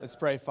Let's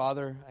pray.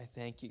 Father, I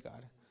thank you,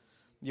 God.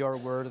 You are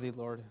worthy,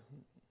 Lord.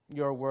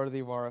 You are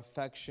worthy of our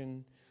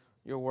affection.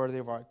 You're worthy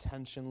of our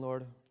attention,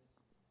 Lord.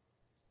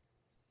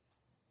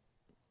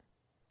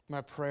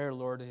 My prayer,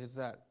 Lord, is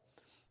that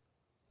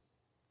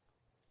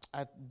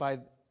at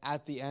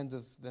the end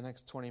of the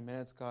next 20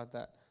 minutes, God,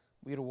 that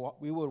we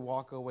would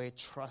walk away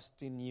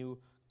trusting you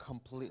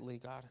completely,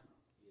 God.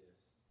 Yes.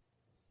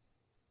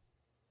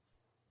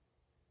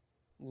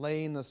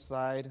 Laying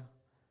aside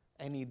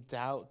any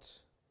doubt,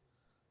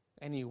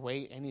 any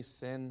weight, any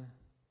sin,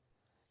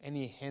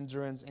 any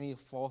hindrance, any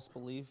false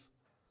belief.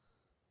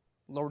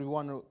 Lord, we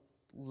want to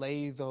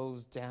lay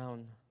those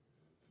down.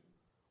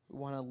 We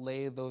want to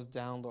lay those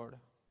down, Lord,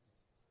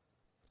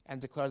 and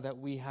declare that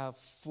we have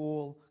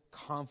full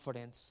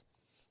confidence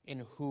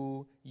in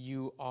who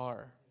you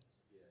are.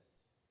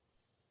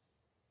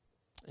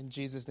 In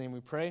Jesus' name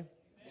we pray.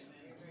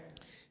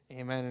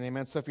 Amen. Amen and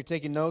amen. So if you're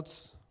taking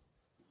notes,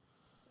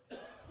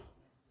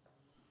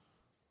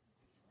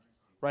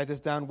 write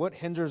this down. What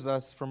hinders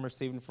us from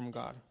receiving from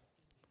God?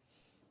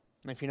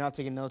 And if you're not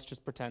taking notes,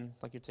 just pretend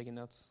like you're taking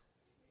notes.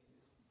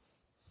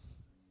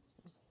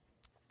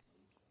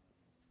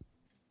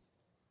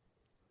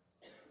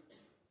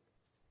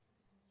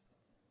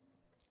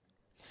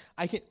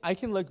 I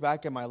can look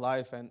back at my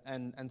life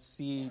and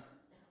see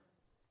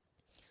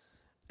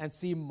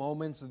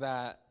moments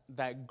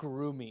that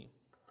grew me.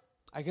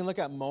 I can look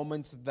at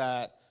moments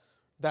that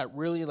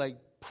really like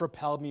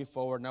propelled me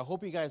forward. And I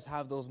hope you guys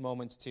have those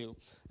moments too.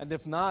 And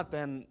if not,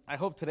 then I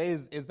hope today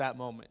is that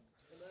moment.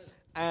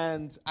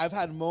 And I've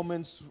had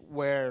moments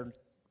where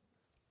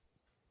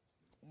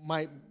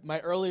my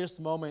earliest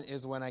moment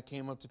is when I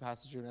came up to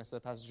Pastor Drew and I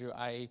said, Pastor Drew,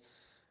 I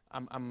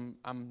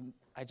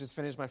just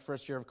finished my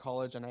first year of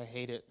college and I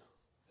hate it.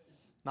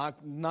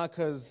 Not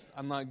because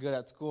I'm not good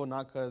at school,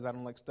 not because I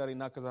don't like studying,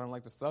 not because I don't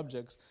like the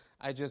subjects.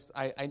 I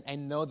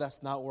know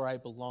that's not where I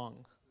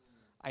belong.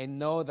 I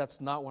know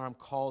that's not where I'm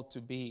called to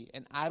be.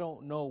 And I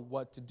don't know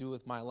what to do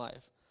with my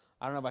life.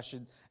 I don't know if I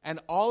should. And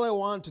all I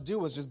wanted to do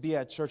was just be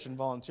at church and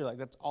volunteer. Like,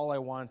 that's all I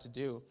wanted to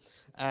do.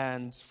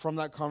 And from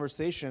that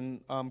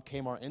conversation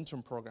came our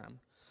intern program.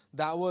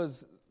 That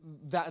was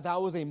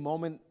a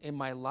moment in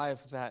my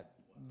life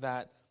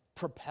that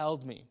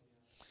propelled me.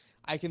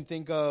 I can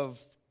think of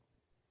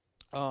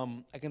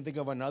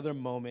another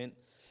moment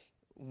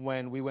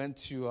when we went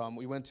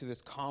to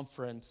this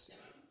conference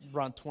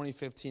around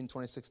 2015,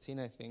 2016,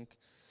 I think.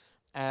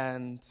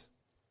 And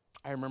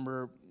I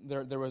remember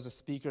there was a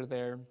speaker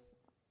there.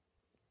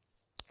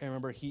 I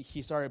remember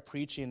he started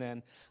preaching,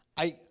 and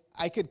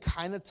I could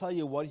kind of tell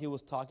you what he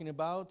was talking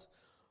about,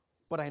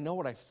 but I know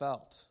what I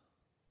felt.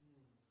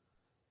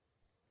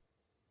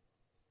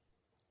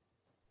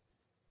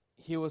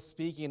 He was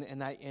speaking,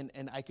 and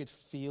I could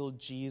feel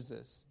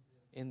Jesus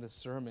in the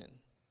sermon.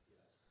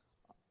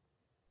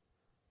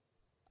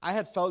 I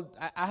had felt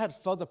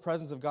the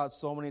presence of God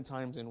so many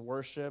times in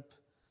worship.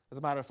 As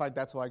a matter of fact,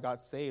 that's how I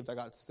got saved. I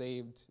got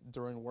saved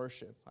during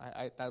worship.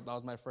 That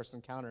was my first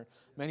encounter.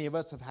 Many of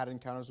us have had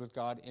encounters with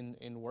God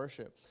in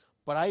worship,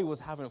 but I was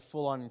having a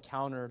full-on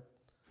encounter.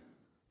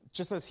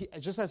 Just as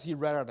he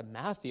read out of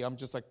Matthew, I'm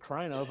just like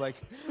crying. I was like,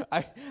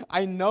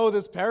 I know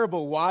this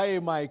parable. Why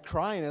am I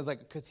crying? I was like,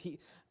 because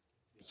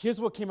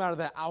here's what came out of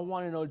that. I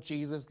want to know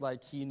Jesus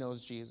like he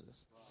knows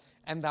Jesus.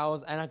 And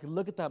I could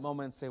look at that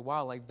moment and say,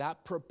 wow, like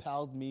that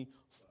propelled me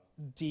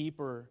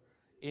deeper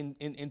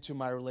into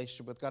my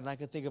relationship with God. And I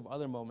could think of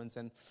other moments.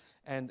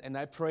 And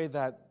I pray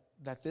that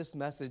this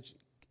message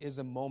is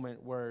a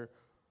moment where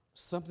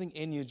something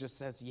in you just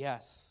says,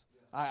 yes,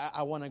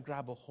 I want to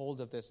grab a hold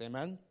of this.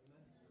 Amen?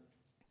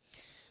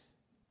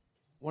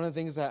 One of the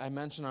things that I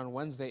mentioned on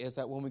Wednesday is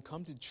that when we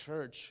come to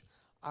church,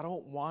 I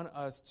don't want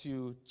us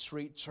to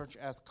treat church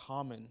as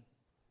common.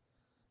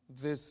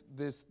 This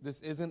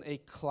isn't a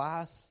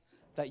class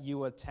that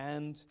you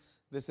attend.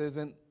 This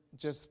isn't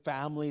just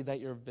family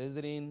that you're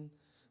visiting.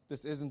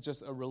 This isn't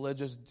just a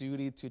religious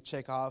duty to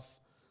check off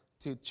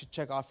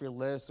your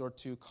list or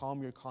to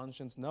calm your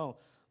conscience. No,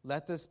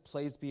 let this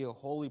place be a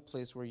holy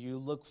place where you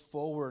look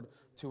forward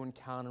to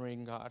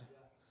encountering God.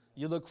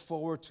 You look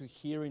forward to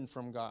hearing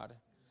from God.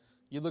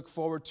 You look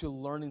forward to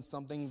learning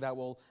something that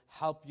will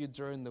help you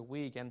during the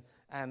week and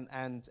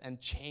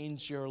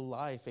change your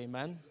life.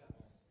 Amen?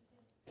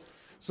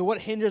 So what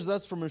hinders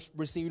us from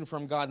receiving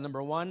from God?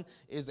 Number one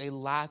is a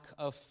lack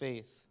of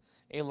faith.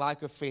 A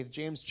lack of faith.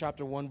 James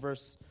chapter 1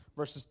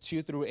 verses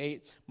 2 through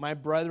 8. My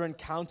brethren,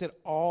 count it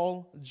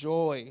all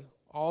joy.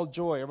 All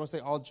joy. Everyone say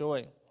all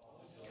joy.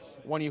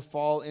 When you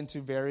fall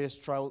into various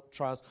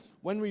trials.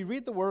 When we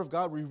read the Word of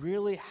God, we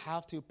really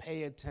have to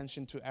pay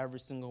attention to every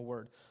single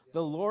word.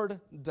 The Lord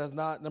does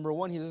not, number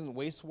one, He doesn't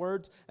waste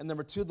words. And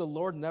number two, the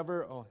Lord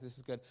never, this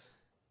is good.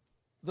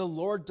 The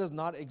Lord does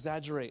not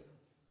exaggerate.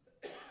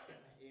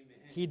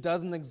 He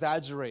doesn't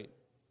exaggerate.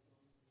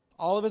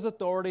 All of His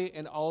authority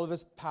and all of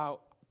His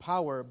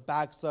power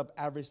backs up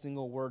every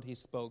single word He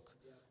spoke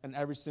and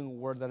every single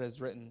word that is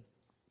written.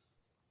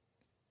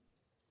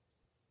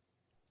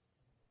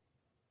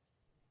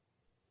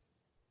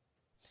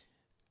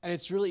 And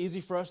it's really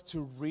easy for us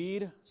to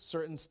read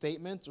certain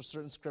statements or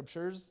certain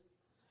scriptures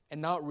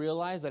and not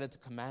realize that it's a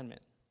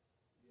commandment.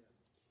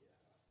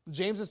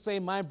 James is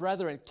saying, my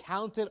brethren,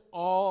 count it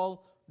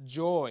all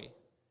joy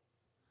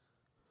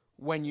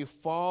when you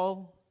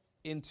fall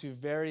into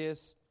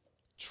various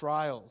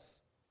trials.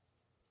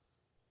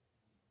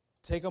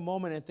 Take a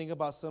moment and think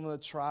about some of the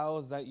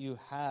trials that you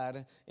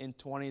had in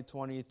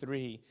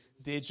 2023.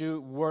 Did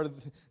you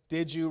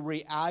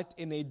react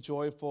in a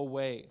joyful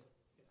way?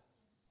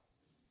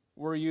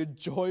 Were you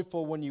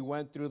joyful when you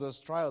went through those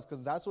trials?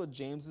 Because that's what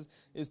James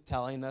is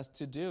telling us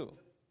to do.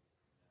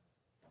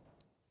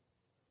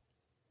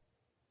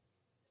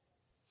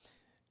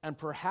 And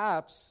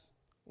perhaps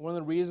one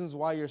of the reasons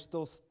why you're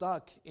still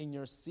stuck in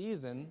your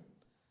season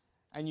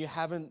and you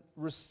haven't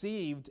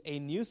received a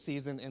new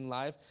season in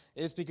life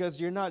is because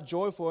you're not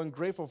joyful and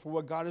grateful for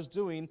what God is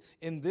doing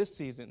in this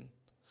season,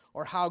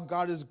 or how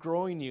God is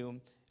growing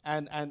you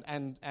and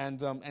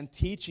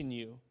teaching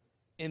you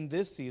in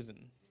this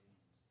season.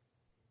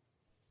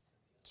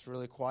 It's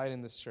really quiet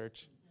in this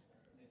church.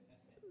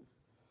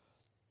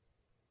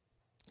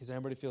 Does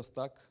anybody feel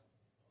stuck?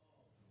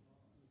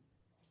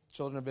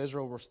 Children of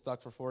Israel were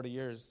stuck for 40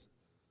 years.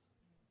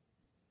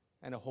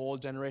 And a whole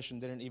generation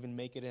didn't even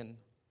make it in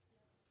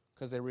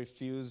because they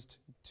refused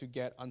to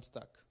get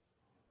unstuck.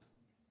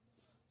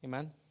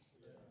 Amen?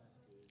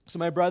 So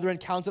my brethren,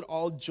 count it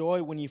all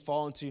joy when you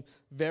fall into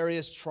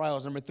various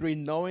trials. Number 3,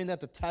 knowing that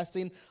the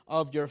testing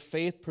of your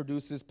faith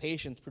produces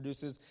patience,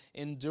 produces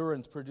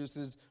endurance,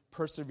 produces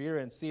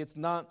perseverance. See, it's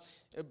not,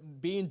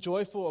 being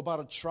joyful about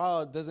a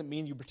trial doesn't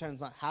mean you pretend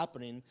it's not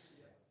happening.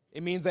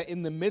 It means that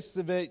in the midst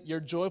of it, you're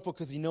joyful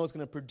because you know it's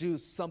going to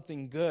produce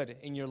something good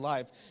in your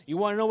life. You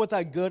want to know what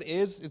that good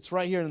is? It's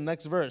right here in the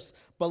next verse.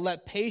 But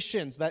let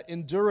patience, that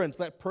endurance,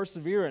 let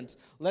perseverance,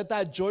 let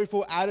that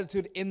joyful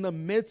attitude in the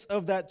midst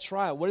of that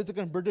trial, what is it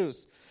going to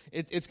produce?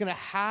 It's going to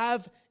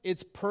have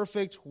its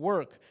perfect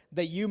work,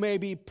 that you may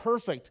be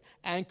perfect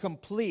and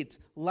complete,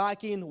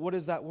 lacking, what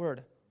is that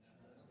word?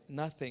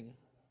 Nothing.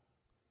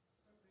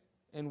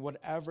 In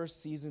whatever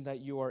season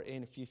that you are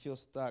in, if you feel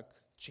stuck,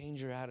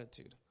 change your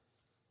attitude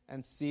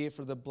and see it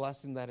for the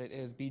blessing that it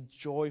is. Be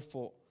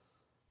joyful.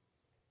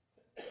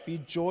 Be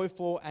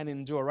joyful and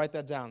endure. Write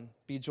that down.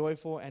 Be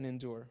joyful and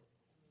endure.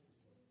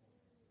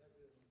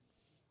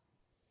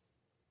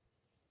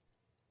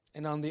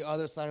 And on the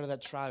other side of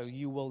that trial,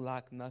 you will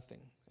lack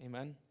nothing.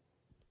 Amen?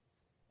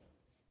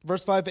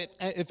 Verse 5,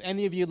 if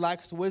any of you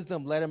lacks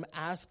wisdom, let him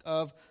ask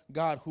of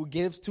God, who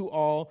gives to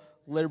all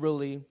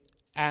liberally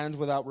and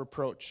without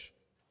reproach.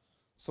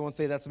 Someone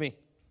say, that's me.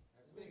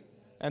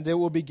 And it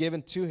will be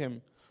given to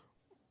him.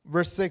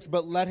 Verse 6,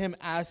 but let him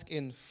ask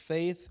in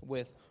faith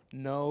with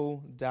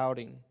no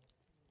doubting.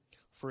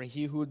 For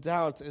he who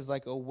doubts is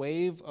like a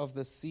wave of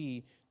the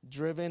sea,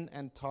 driven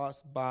and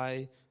tossed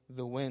by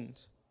the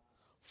wind.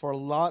 For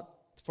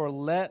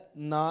let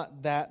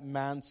not that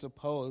man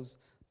suppose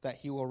that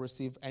he will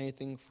receive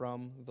anything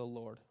from the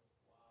Lord.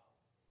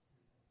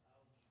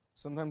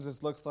 Sometimes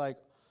this looks like,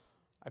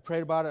 I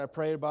prayed about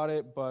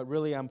it, but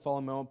really I'm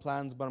following my own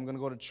plans, but I'm going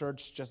to go to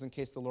church just in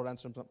case the Lord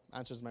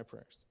answers my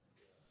prayers.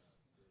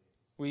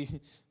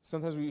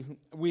 Sometimes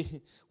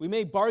we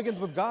make bargains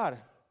with God.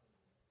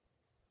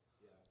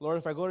 Lord,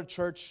 if I go to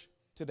church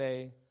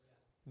today,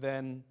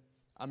 then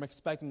I'm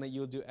expecting that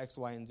you'll do X,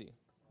 Y, and Z.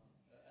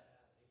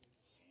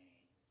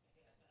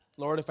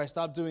 Lord, if I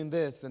stop doing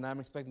this, then I'm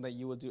expecting that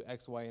you will do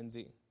X, Y, and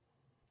Z.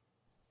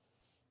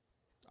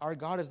 Our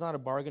God is not a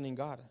bargaining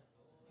God.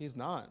 He's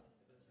not.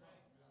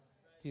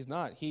 He's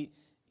not.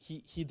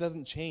 He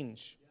doesn't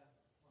change.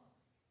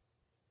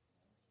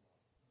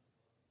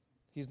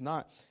 He's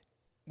not.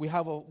 We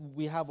have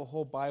a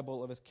whole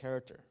Bible of his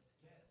character.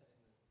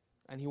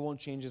 And he won't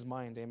change his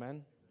mind.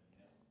 Amen?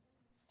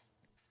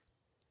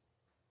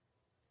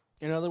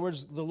 In other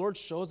words, the Lord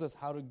shows us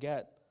how to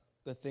get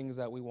the things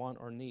that we want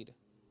or need.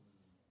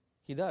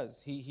 He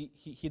does.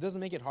 He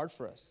doesn't make it hard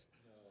for us.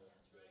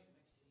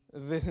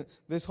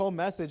 This whole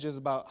message is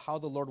about how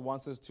the Lord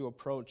wants us to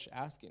approach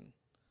asking.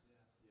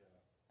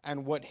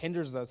 And what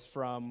hinders us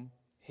from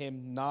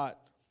him not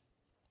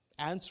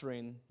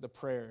answering the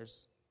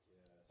prayers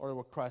or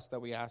requests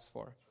that we ask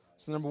for.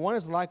 So number 1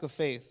 is lack of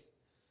faith.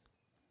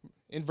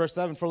 In verse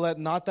 7, for let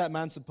not that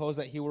man suppose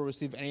that he will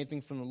receive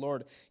anything from the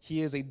Lord.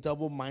 He is a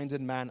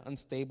double-minded man,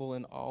 unstable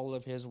in all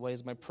of his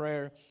ways. My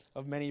prayer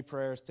of many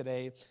prayers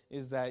today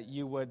is that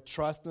you would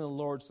trust in the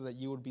Lord so that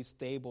you would be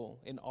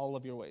stable in all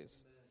of your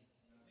ways.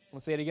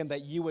 I'll say it again,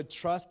 that you would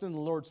trust in the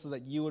Lord so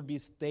that you would be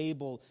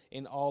stable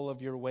in all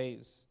of your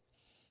ways.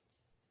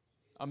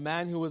 A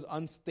man who is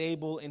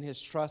unstable in his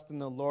trust in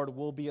the Lord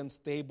will be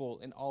unstable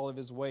in all of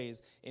his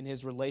ways, in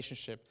his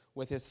relationship,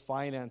 with his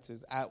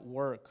finances, at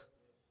work.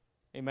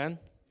 Amen?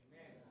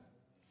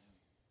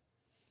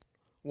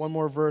 One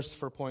more verse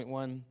for point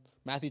 1.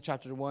 Matthew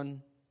chapter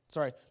 21,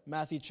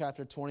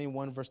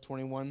 verse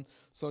 21.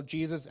 So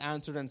Jesus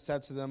answered and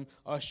said to them,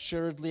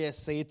 assuredly I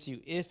say to you,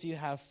 if you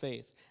have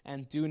faith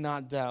and do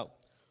not doubt,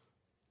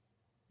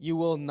 you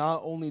will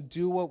not only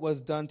do what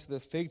was done to the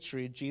fig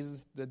tree.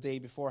 Jesus, the day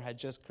before, had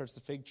just cursed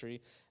the fig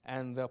tree,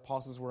 and the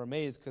apostles were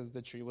amazed because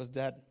the tree was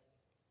dead.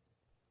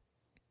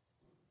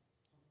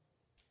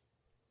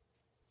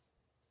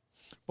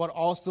 But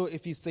also,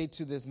 if you say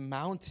to this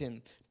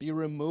mountain, be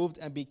removed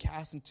and be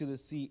cast into the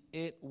sea,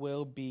 it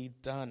will be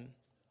done.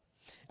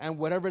 And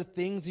whatever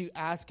things you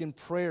ask in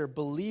prayer,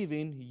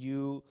 believing,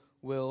 you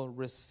will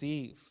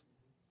receive.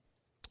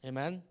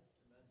 Amen?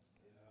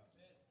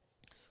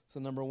 So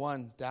number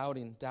one,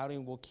 doubting.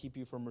 Doubting will keep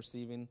you from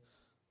receiving,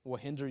 will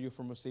hinder you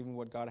from receiving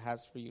what God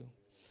has for you.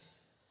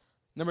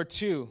 Number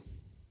two,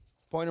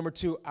 point number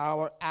two,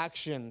 our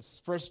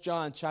actions. 1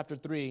 John chapter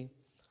 3,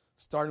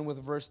 starting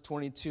with verse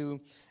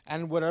 22.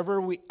 And whatever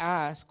we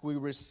ask, we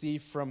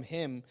receive from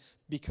him,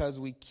 because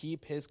we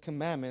keep his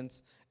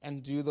commandments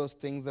and do those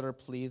things that are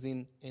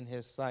pleasing in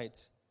his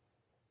sight.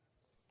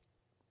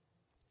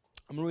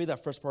 I'm going to read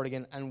that first part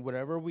again. And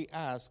whatever we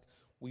ask,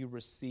 we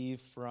receive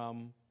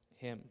from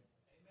him.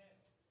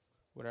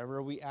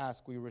 Whatever we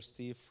ask, we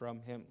receive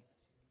from him.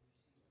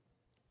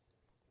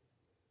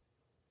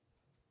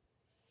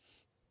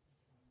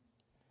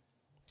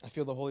 I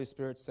feel the Holy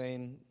Spirit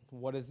saying,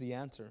 what is the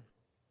answer?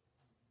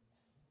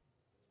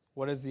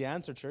 What is the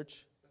answer,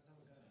 church?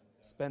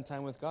 Spend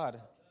time with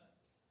God.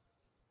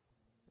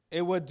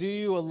 It would do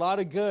you a lot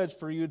of good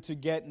for you to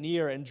get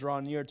near and draw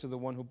near to the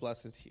one who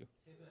blesses you.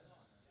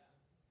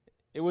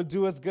 It would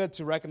do us good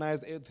to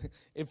recognize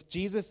if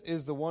Jesus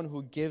is the one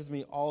who gives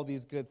me all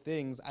these good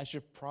things, I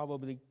should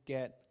probably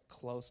get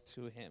close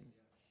to him.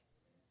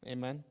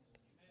 Amen?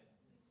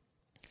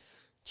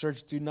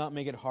 Church, do not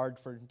make it hard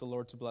for the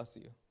Lord to bless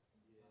you.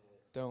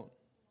 Don't.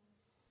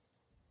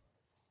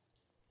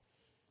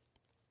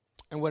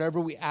 And whatever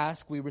we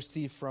ask, we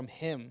receive from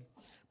him,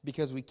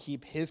 because we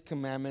keep his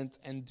commandments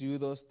and do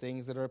those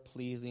things that are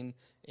pleasing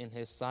in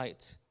his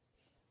sight.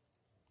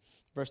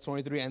 Verse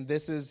 23, and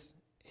this is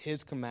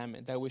his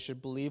commandment, that we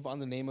should believe on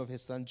the name of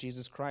his Son,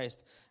 Jesus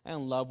Christ,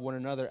 and love one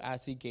another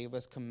as he gave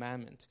us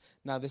commandment.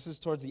 Now, this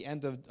is towards the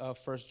end of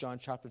 1 John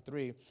chapter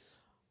 3.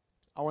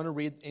 I want to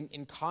read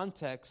in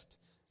context.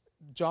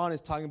 John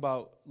is talking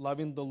about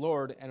loving the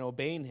Lord and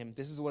obeying him.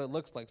 This is what it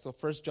looks like. So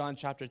 1 John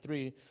chapter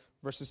 3,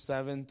 verses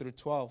 7 through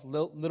 12.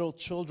 Little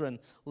children,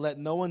 let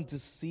no one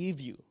deceive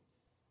you.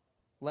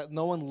 Let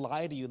no one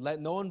lie to you. Let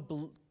no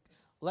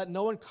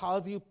one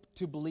cause you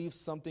to believe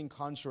something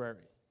contrary.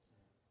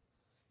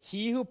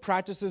 He who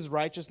practices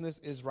righteousness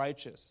is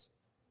righteous.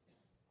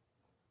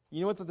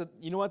 You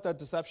know what the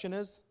deception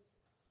is?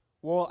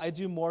 Well, I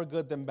do more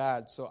good than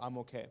bad, so I'm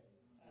okay.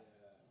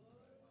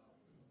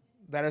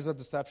 That is a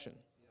deception.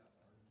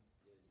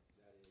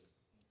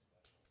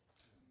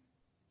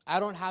 I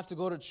don't have to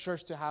go to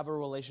church to have a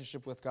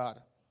relationship with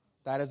God.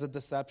 That is a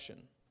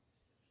deception.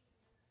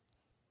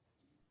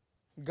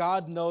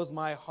 God knows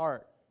my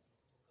heart.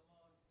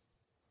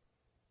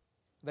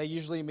 That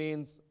usually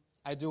means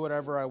I do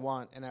whatever I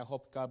want, and I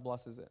hope God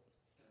blesses it.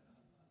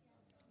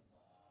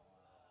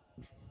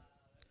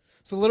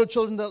 So little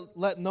children,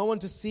 let no one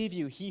deceive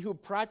you. He who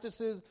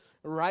practices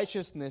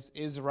righteousness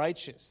is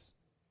righteous,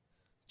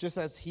 just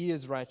as he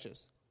is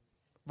righteous.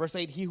 Verse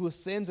 8, he who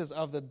sins is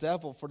of the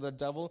devil, for the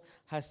devil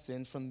has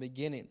sinned from the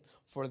beginning.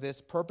 For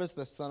this purpose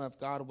the Son of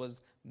God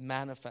was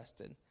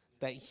manifested,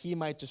 that he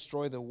might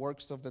destroy the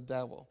works of the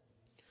devil.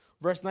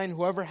 Verse 9,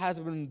 whoever has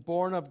been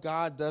born of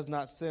God does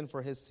not sin,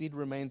 for his seed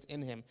remains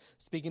in him.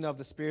 Speaking of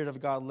the Spirit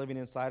of God living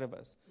inside of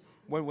us.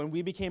 When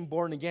we became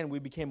born again, we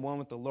became one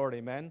with the Lord,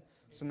 amen?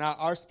 So now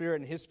our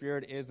spirit and his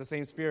spirit is the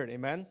same spirit,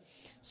 amen?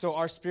 So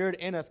our spirit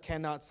in us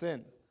cannot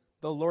sin.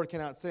 The Lord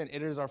cannot sin.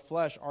 It is our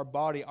flesh, our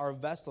body, our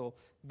vessel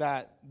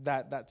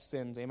that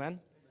sins, amen?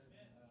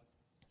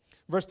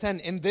 Verse 10,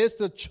 in this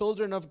the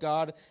children of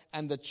God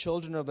and the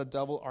children of the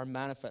devil are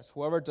manifest.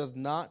 Whoever does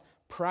not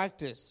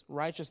practice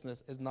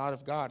righteousness is not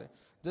of God.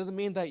 Doesn't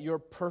mean that you're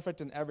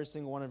perfect in every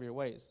single one of your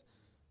ways.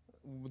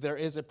 There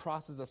is a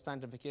process of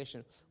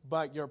sanctification,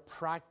 but your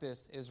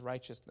practice is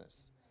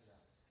righteousness.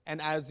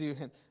 And as you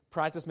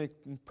practice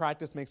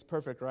makes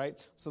perfect, right?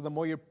 So the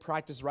more you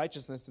practice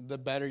righteousness, the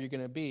better you're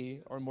going to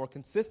be, or more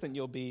consistent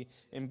you'll be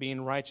in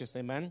being righteous.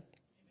 Amen.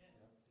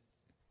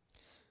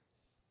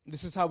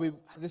 This is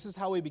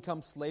how we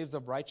become slaves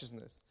of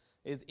righteousness.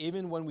 Is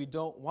even when we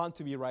don't want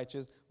to be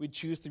righteous, we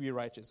choose to be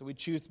righteous. We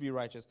choose to be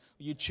righteous.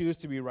 You choose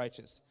to be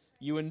righteous.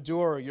 You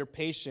endure, you're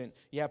patient,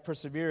 you have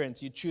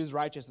perseverance, you choose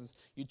righteousness.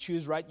 You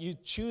choose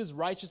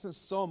righteousness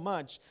so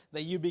much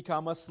that you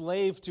become a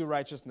slave to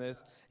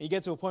righteousness. And you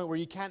get to a point where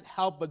you can't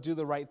help but do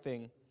the right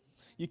thing.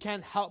 You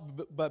can't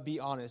help but be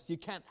honest. You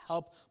can't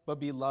help but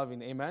be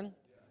loving. Amen?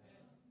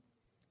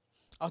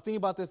 I was thinking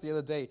about this the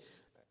other day.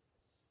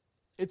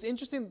 It's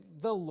interesting,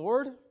 the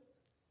Lord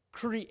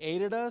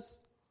created us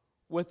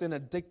with an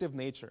addictive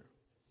nature.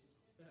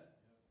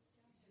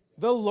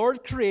 The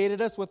Lord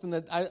created us with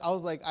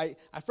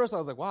at first I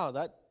was like, wow,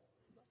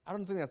 I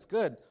don't think that's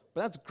good,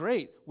 but that's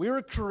great. We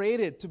were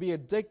created to be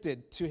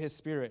addicted to his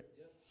spirit.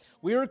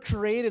 We were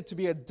created to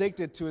be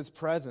addicted to his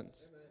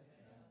presence.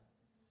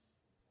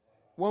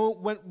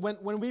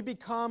 When we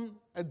become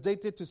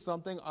addicted to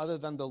something other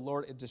than the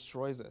Lord, it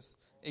destroys us.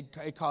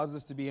 It causes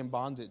us to be in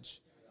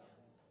bondage.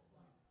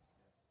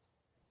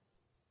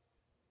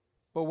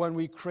 But when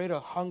we create a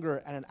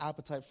hunger and an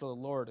appetite for the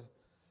Lord,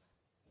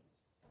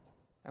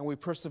 and we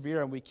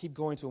persevere and we keep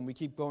going to Him, we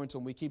keep going to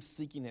Him, we keep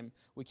seeking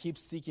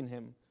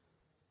Him,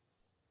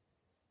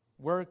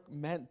 we're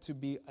meant to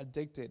be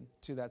addicted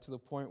to that, to the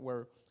point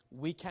where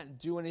we can't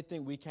do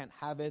anything, we can't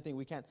have anything,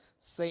 we can't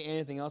say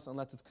anything else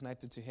unless it's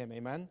connected to Him.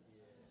 Amen?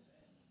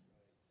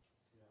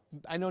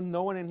 Yes. I know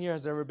no one in here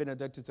has ever been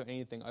addicted to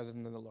anything other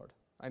than the Lord.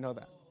 I know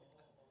that.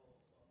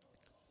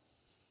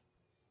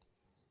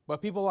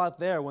 But people out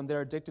there, when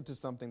they're addicted to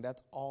something,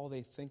 that's all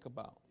they think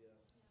about.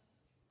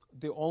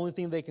 The only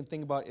thing they can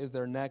think about is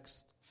their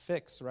next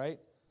fix, right?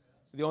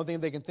 The only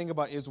thing they can think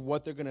about is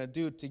what they're going to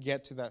do to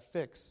get to that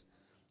fix.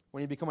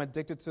 When you become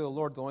addicted to the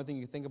Lord, the only thing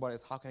you think about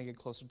is, how can I get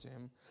closer to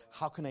Him?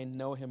 How can I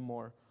know Him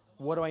more?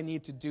 What do I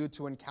need to do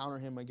to encounter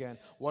Him again?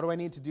 What do I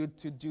need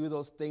to do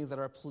those things that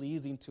are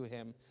pleasing to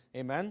Him?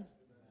 Amen?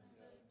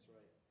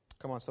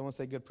 Come on, someone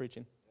say good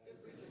preaching.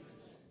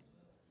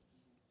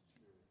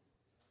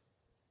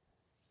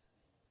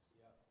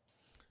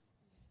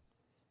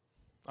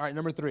 All right,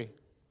 number 3.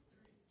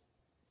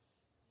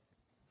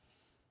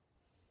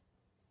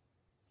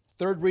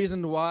 Third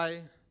reason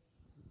why,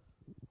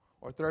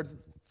 or third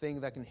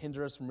thing that can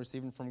hinder us from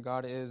receiving from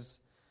God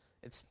is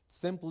it's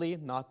simply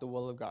not the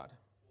will of God.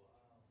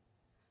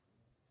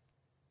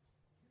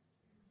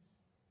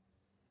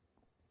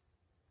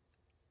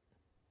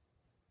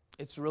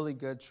 It's really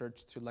good,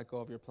 church, to let go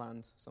of your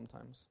plans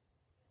sometimes.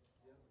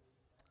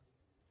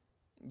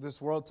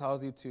 This world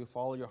tells you to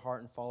follow your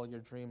heart and follow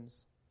your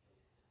dreams.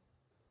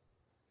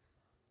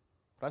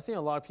 But I've seen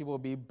a lot of people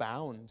be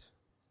bound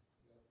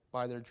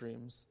by their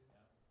dreams.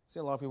 I've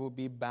seen a lot of people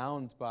be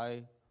bound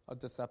by a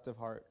deceptive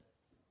heart.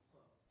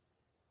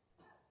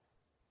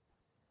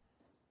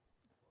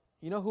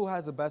 You know who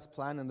has the best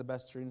plan and the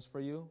best dreams for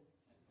you?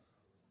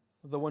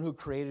 The one who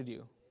created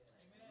you.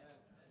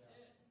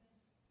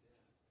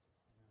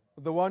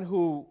 The one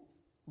who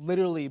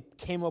literally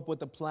came up with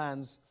the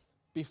plans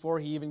before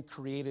He even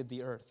created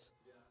the earth.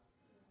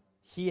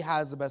 He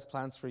has the best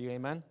plans for you.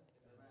 Amen?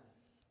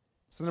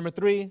 So number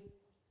 3,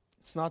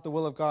 it's not the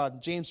will of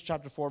God. James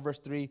chapter 4, verse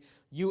 3,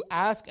 you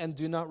ask and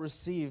do not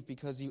receive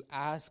because you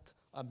ask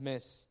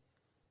amiss.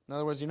 In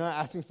other words, you're not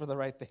asking for the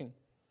right thing.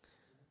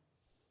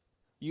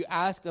 You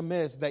ask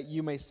amiss that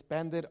you may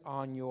spend it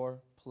on your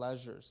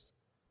pleasures.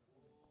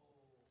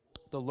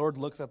 The Lord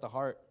looks at the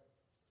heart.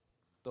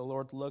 The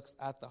Lord looks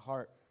at the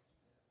heart.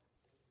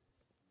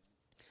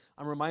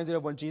 I'm reminded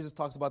of when Jesus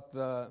talks about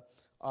the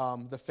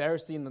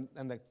Pharisee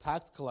and the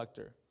tax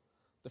collector.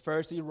 The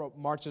Pharisee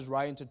marches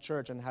right into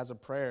church and has a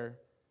prayer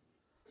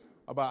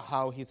about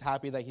how he's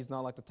happy that he's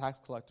not like the tax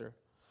collector.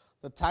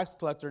 The tax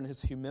collector, in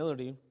his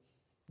humility,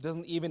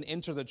 doesn't even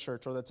enter the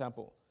church or the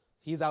temple.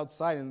 He's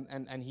outside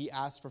and he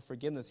asks for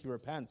forgiveness. He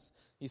repents.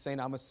 He's saying,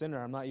 I'm a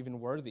sinner. I'm not even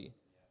worthy.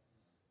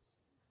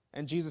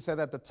 And Jesus said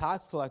that the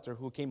tax collector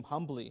who came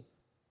humbly,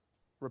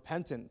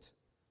 repentant,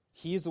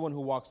 he's the one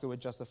who walks away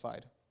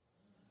justified.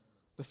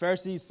 The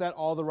Pharisee said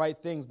all the right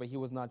things, but he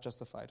was not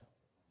justified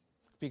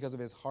because of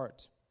his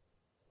heart.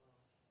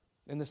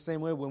 In the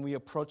same way, when we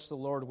approach the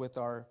Lord with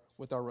our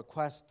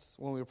requests,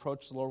 when we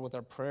approach the Lord with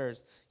our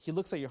prayers, He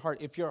looks at your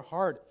heart. If your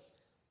heart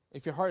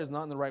is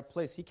not in the right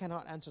place, He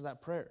cannot answer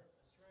that prayer.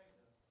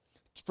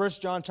 1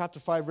 John chapter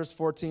 5, verse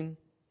 14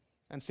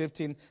 and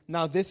 15.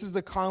 Now this is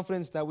the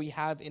confidence that we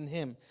have in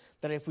Him,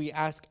 that if we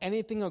ask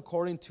anything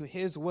according to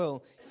His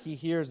will, He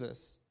hears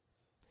us.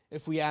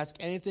 If we ask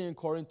anything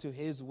according to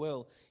His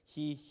will,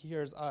 He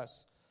hears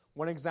us.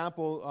 One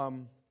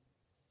example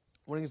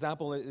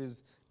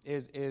is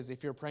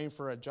if you're praying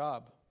for a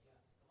job.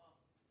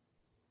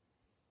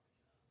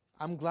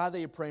 I'm glad that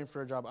you're praying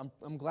for a job.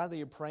 I'm glad that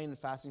you're praying and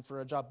fasting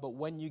for a job. But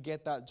when you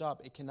get that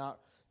job,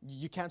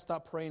 you can't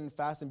stop praying and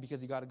fasting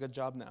because you got a good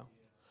job now.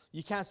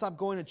 You can't stop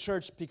going to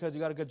church because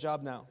you got a good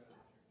job now.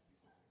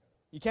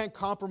 You can't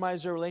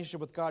compromise your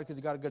relationship with God because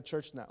you got a good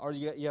church now, or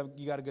you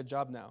got a good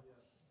job now.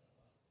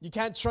 You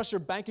can't trust your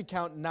bank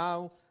account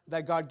now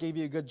that God gave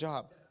you a good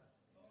job.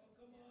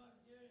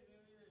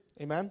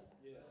 Amen?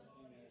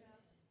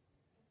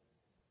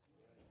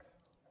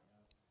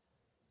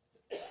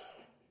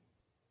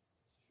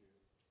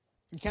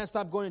 You can't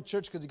stop going to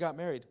church because you got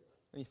married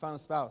and you found a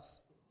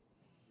spouse.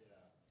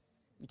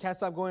 You can't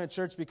stop going to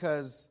church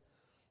because,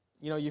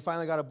 you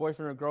finally got a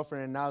boyfriend or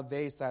girlfriend and now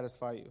they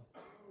satisfy you.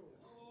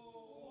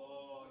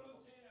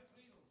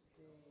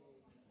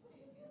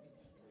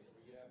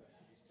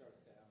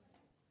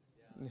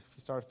 If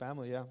you start a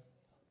family, yeah.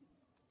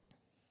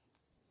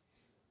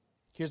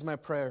 Here's my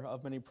prayer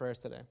of many prayers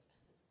today.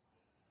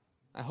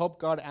 I hope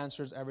God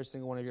answers every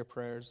single one of your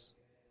prayers.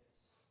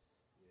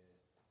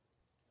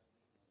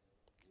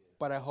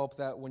 But I hope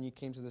that when you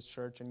came to this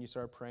church and you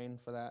started praying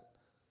for that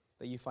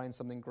you find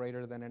something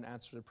greater than an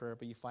answer to prayer,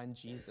 but you find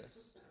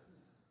Jesus.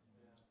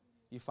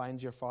 You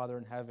find your Father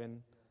in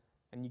heaven,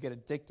 and you get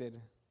addicted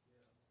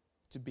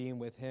to being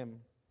with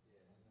Him.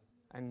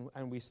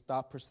 and we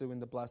stop pursuing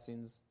the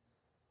blessings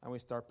and we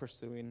start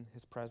pursuing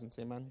his presence.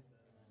 Amen.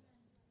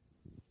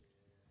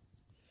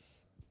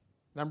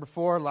 Number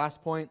 4,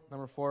 last point.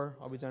 Number 4,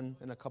 I'll be done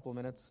in a couple of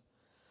minutes.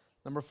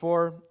 Number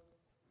 4,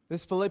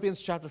 this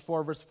Philippians chapter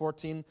 4, verse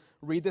 14.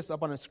 Read this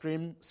up on a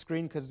screen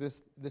because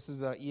this is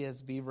the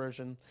ESV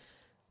version.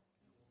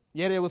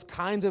 Yet it was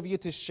kind of you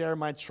to share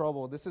my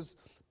trouble. This is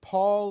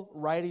Paul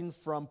writing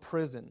from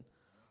prison,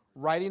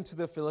 writing to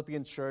the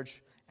Philippian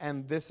church,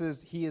 and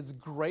he is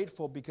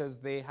grateful because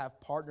they have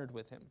partnered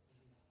with him.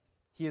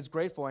 He is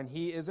grateful, and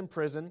he is in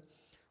prison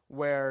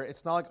where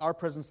it's not like our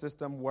prison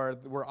system where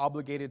we're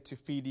obligated to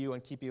feed you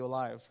and keep you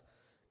alive.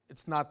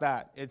 It's not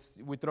that.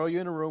 We throw you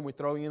in a room, we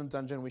throw you in a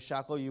dungeon, we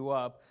shackle you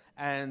up,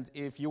 and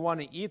if you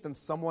want to eat, then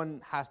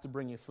someone has to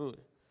bring you food.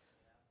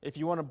 If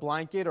you want a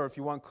blanket or if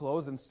you want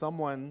clothes,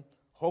 then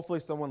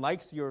hopefully someone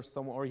likes you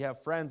or you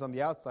have friends on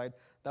the outside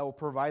that will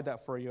provide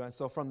that for you. And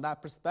so from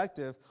that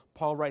perspective,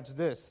 Paul writes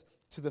this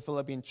to the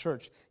Philippian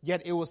church.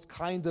 Yet it was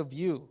kind of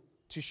you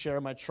to share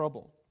my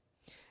trouble.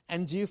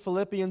 And you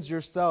Philippians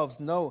yourselves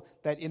know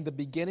that in the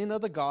beginning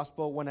of the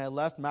gospel, when I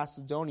left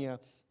Macedonia,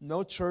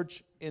 no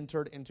church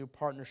entered into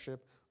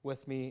partnership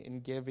with me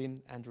in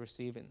giving and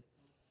receiving.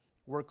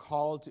 We're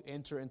called to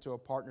enter into a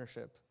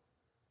partnership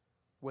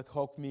with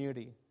Hope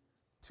Community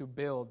to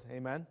build.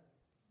 Amen?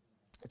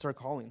 It's our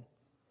calling.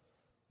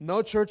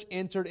 No church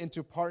entered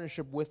into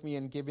partnership with me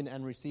in giving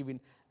and receiving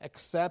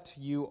except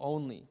you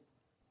only.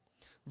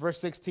 Verse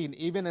 16,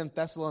 even in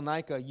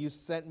Thessalonica, you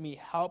sent me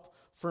help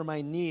for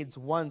my needs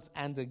once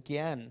and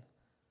again.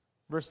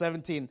 Verse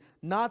 17,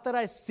 not that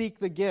I seek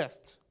the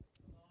gift,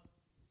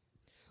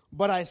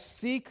 but I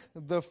seek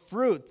the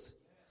fruit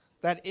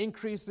that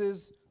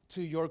increases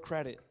to your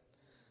credit.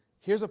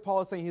 Here's what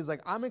Paul is saying. He's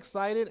like, I'm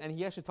excited, and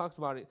he actually talks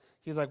about it.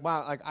 He's like,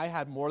 wow, I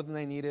had more than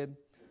I needed.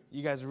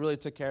 You guys really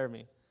took care of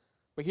me.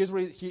 But here's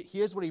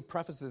what he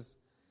prefaces.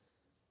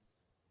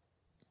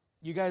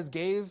 You guys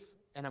gave,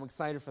 and I'm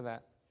excited for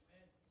that.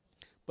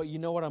 But you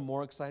know what I'm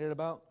more excited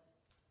about?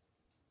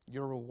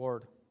 Your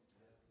reward.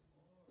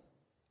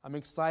 I'm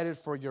excited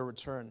for your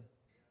return.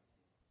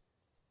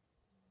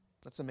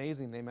 That's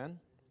amazing, amen?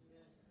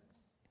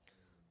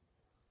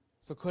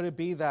 So could it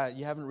be that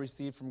you haven't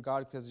received from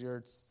God because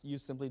you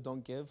simply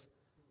don't give?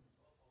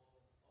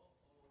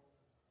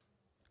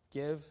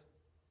 Give,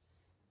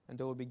 and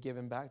it will be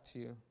given back to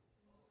you.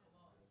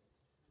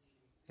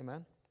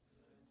 Amen?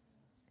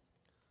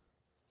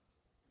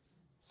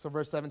 So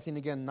verse 17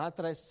 again, not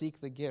that I seek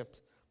the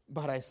gift,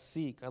 but I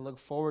look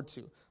forward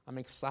to, I'm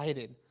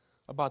excited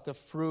about the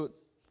fruit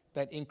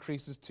that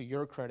increases to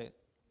your credit.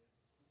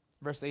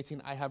 Verse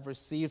 18, I have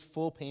received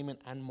full payment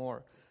and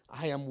more.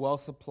 I am well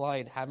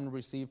supplied, having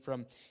received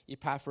from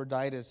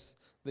Epaphroditus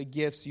the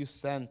gifts you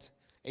sent,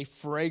 a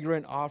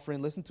fragrant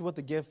offering. Listen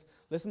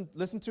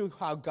to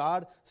how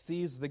God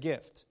sees the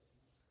gift.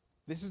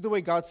 This is the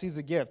way God sees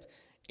the gift.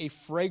 A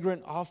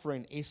fragrant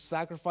offering, a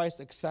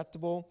sacrifice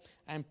acceptable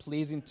and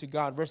pleasing to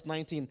God. Verse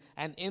 19,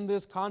 and in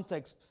this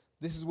context,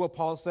 this is what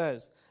Paul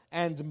says,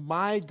 and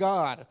my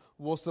God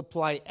will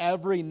supply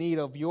every need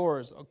of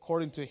yours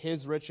according to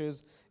his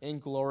riches in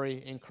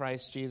glory in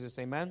Christ Jesus.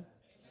 Amen?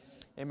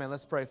 Amen.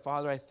 Let's pray.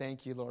 Father, I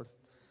thank you, Lord,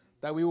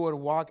 that we would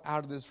walk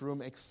out of this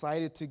room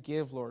excited to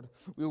give, Lord.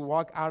 We would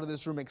walk out of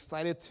this room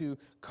excited to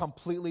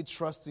completely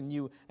trust in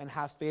you and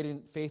have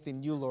faith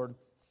in you, Lord.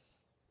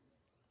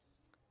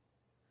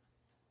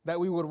 That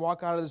we would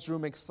walk out of this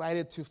room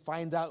excited to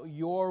find out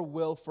your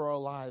will for our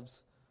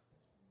lives.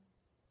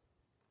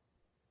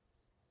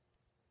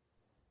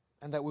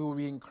 And that we will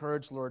be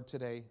encouraged, Lord,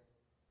 today.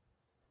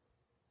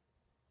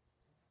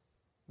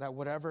 That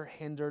whatever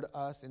hindered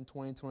us in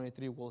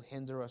 2023 will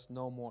hinder us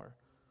no more.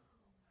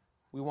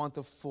 We want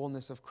the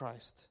fullness of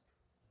Christ.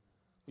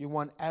 We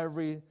want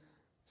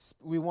access.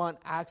 We want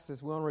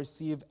to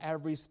receive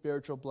every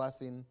spiritual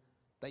blessing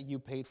that you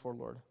paid for,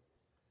 Lord.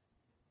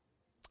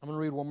 I'm going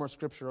to read one more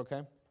scripture,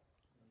 okay?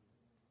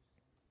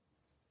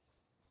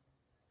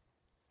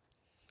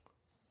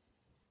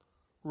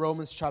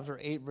 Romans chapter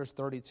 8, verse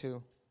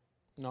 32.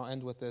 And I'll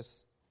end with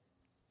this.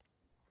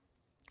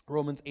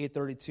 Romans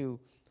 8:32.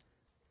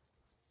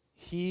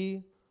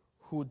 He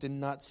who did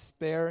not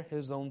spare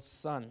his own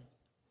son,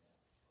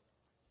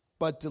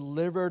 but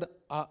delivered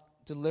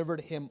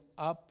him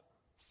up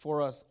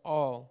for us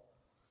all.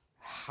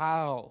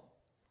 How?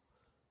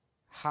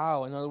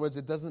 In other words,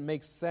 it doesn't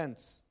make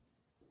sense.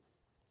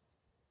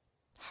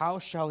 How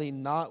shall he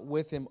not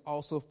with him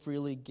also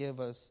freely give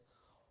us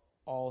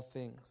all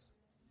things?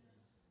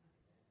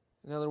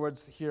 In other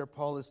words, here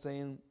Paul is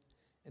saying,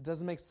 it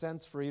doesn't make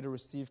sense for you to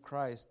receive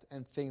Christ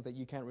and think that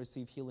you can't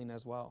receive healing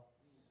as well.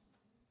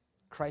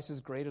 Christ is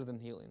greater than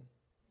healing.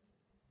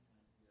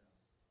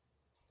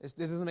 It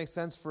doesn't make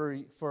sense for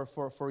you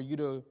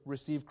to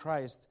receive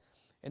Christ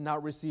and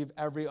not receive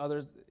every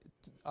other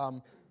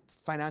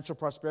financial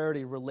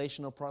prosperity,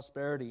 relational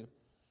prosperity,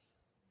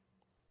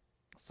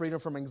 freedom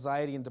from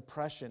anxiety and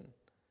depression.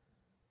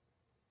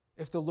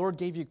 If the Lord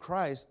gave you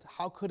Christ,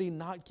 how could he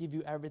not give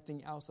you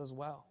everything else as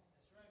well?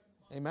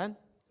 Amen?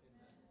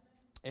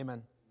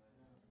 Amen.